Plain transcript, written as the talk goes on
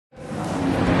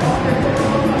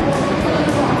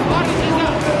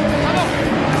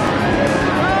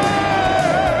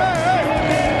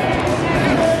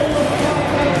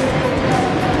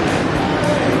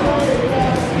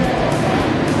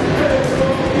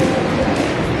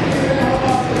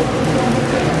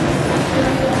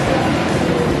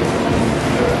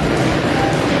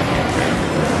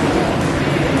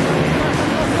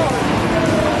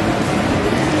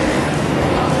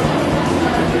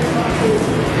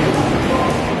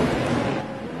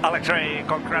Alex Ray,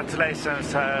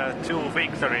 congratulations, 2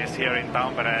 victories here in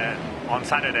Tampere on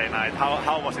Saturday night.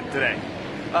 How was it today?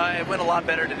 It went a lot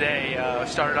better today.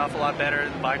 Started off a lot better.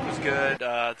 The bike was good.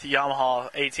 The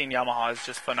Yamaha, 18 Yamaha is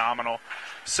just phenomenal.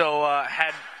 So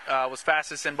was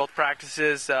fastest in both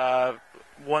practices,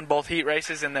 won both heat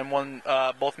races, and then won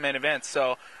both main events.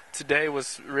 So today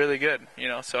was really good,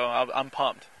 so I'm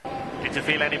pumped. Did you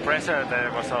feel any pressure?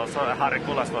 There was also Harry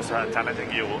Kulas was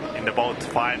challenging you in the both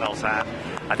finals, and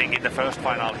I think in the first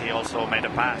final he also made a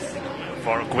pass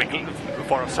for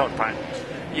a short time.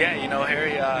 Yeah,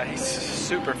 Harry, he's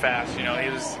super fast. He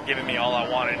was giving me all I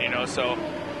wanted. So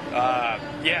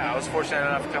I was fortunate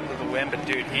enough to come to the win. But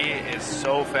dude, he is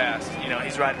so fast.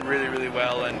 He's riding really, really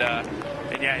well, and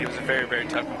yeah, he was a very, very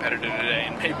tough competitor today,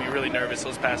 and made me really nervous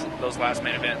those last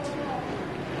main events.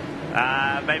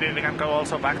 Maybe we can go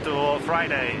also back to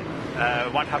Friday.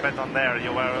 What happened on there?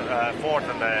 You were fourth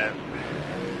in the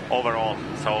overall,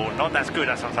 so not as good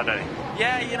as on Saturday.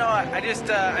 Yeah, I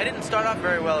didn't start off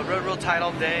very well. I rode real tight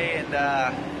all day, and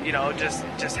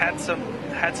just had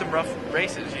some rough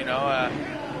races.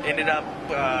 Ended up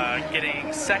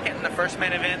getting second in the first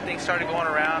main event. Things started going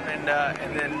around, and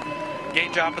then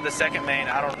gate drop of the second main.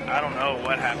 I don't know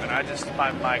what happened.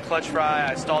 My clutch fry.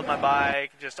 I stalled my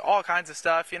bike. Just all kinds of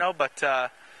stuff,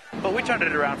 But we turned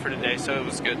it around for today, so it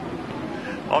was good.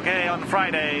 Okay, on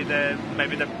Friday,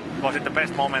 was it the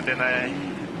best moment in the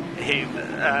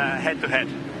head-to-head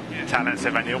challenge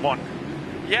when you won?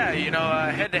 Yeah,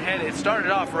 head-to-head, it started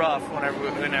off rough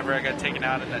whenever I got taken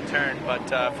out in that turn, but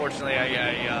fortunately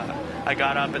I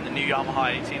got up, and the new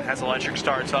Yamaha 18 has electric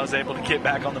start, so I was able to get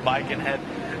back on the bike and head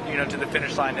to the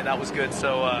finish line, and that was good.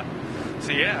 So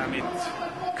yeah,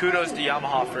 kudos to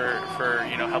Yamaha for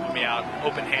helping me out.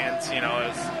 Open hands,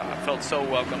 I felt so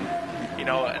welcome.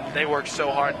 And they worked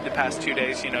so hard the past 2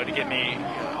 days, to get me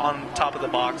on top of the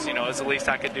box. It was the least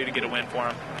I could do to get a win for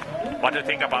them. What do you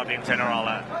think about in general?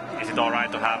 Is it all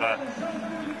right to have a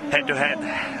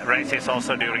head-to-head races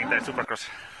also during the Supercross?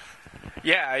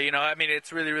 Yeah,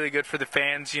 it's really, really good for the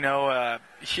fans.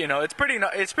 It's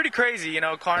pretty crazy.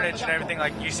 Carnage and everything,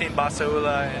 like you seen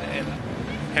Basaula and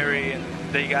Harry, and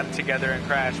they got together and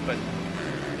crashed. But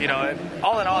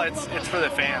all in all, it's for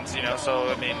the fans.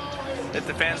 So if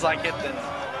the fans like it, then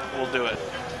we'll do it.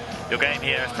 You came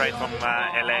here straight from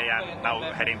LA and now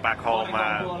heading back home.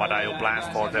 What are your plans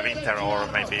for the winter or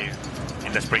maybe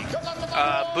in the spring?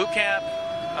 Boot camp.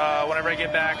 Whenever I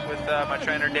get back with my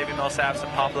trainer Davey Millsaps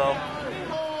and Pablo,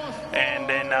 and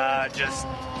then just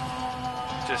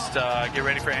get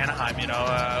ready for Anaheim.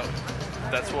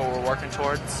 That's what we're working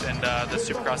towards, and the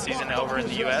Supercross season over in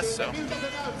the U.S. So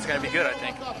it's going to be good, I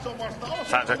think.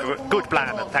 Sounds like a good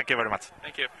plan. Thank you very much.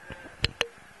 Thank you.